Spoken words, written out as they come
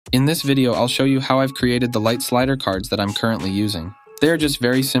In this video, I'll show you how I've created the light slider cards that I'm currently using. They are just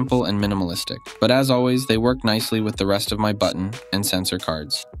very simple and minimalistic, but as always, they work nicely with the rest of my button and sensor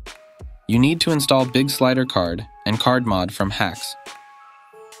cards. You need to install Big Slider Card and Card Mod from Hacks.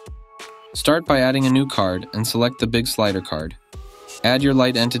 Start by adding a new card and select the Big Slider card. Add your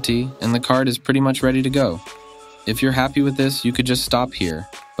light entity and the card is pretty much ready to go. If you're happy with this, you could just stop here,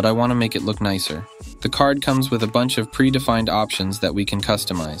 but I want to make it look nicer. The card comes with a bunch of predefined options that we can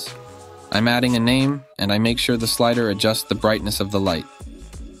customize. I'm adding a name, and I make sure the slider adjusts the brightness of the light.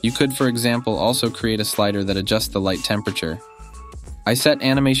 You could, for example, also create a slider that adjusts the light temperature. I set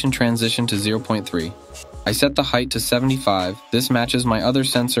animation transition to 0.3. I set the height to 75. This matches my other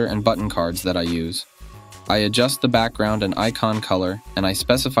sensor and button cards that I use. I adjust the background and icon color, and I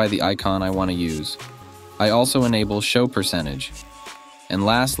specify the icon I want to use. I also enable show percentage. And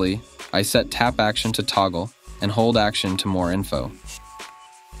lastly, I set tap action to toggle and hold action to more info.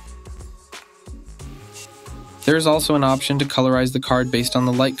 There is also an option to colorize the card based on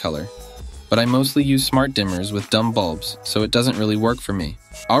the light color, but I mostly use smart dimmers with dumb bulbs, so it doesn't really work for me.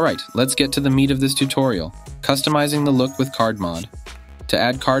 Alright, let's get to the meat of this tutorial, customizing the look with Card Mod. To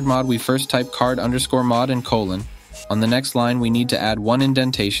add Card Mod, we first type card_mod and colon. On the next line, we need to add one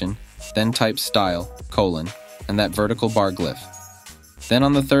indentation, then type style, colon, and that vertical bar glyph. Then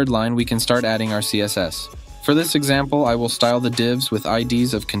on the third line, we can start adding our CSS. For this example, I will style the divs with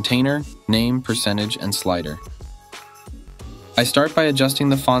IDs of container, name, percentage, and slider. I start by adjusting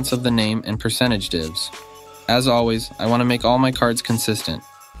the fonts of the name and percentage divs. As always, I want to make all my cards consistent,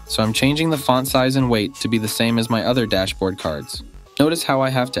 so I'm changing the font size and weight to be the same as my other dashboard cards. Notice how I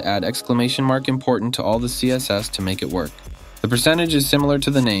have to add exclamation mark important to all the CSS to make it work. The percentage is similar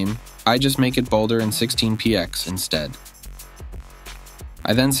to the name, I just make it bolder in 16px instead.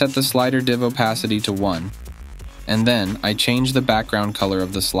 I then set the slider div opacity to 1, and then I change the background color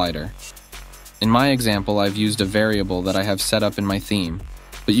of the slider. In my example, I've used a variable that I have set up in my theme,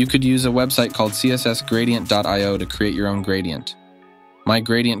 but you could use a website called CSS Gradient.io to create your own gradient. My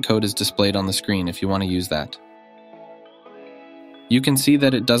gradient code is displayed on the screen if you want to use that. You can see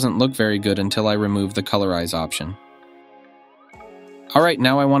that it doesn't look very good until I remove the colorize option. Alright,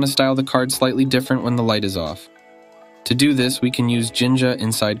 now I want to style the card slightly different when the light is off. To do this, we can use Jinja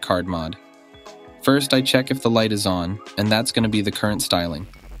inside Card Mod. First, I check if the light is on, and that's going to be the current styling.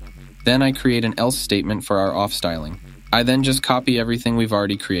 Then I create an else statement for our off styling. I then just copy everything we've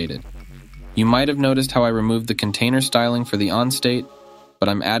already created. You might have noticed how I removed the container styling for the on state, but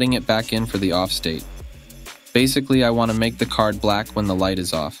I'm adding it back in for the off state. Basically, I want to make the card black when the light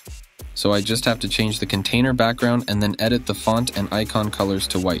is off, so I just have to change the container background and then edit the font and icon colors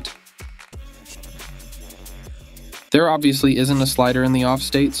to white. There obviously isn't a slider in the off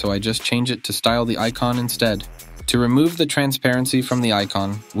state, so I just change it to style the icon instead. To remove the transparency from the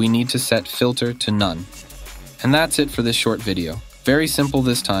icon, we need to set filter to none. And that's it for this short video. Very simple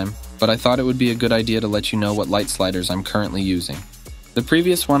this time, but I thought it would be a good idea to let you know what light sliders I'm currently using. The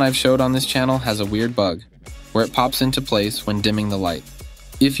previous one I've showed on this channel has a weird bug, where it pops into place when dimming the light.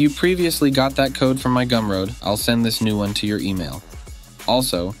 If you previously got that code from my Gumroad, I'll send this new one to your email.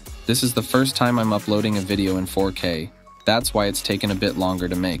 Also, this is the first time I'm uploading a video in 4K, that's why it's taken a bit longer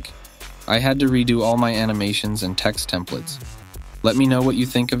to make. I had to redo all my animations and text templates. Let me know what you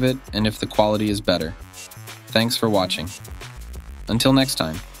think of it and if the quality is better. Thanks for watching. Until next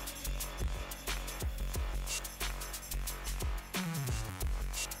time.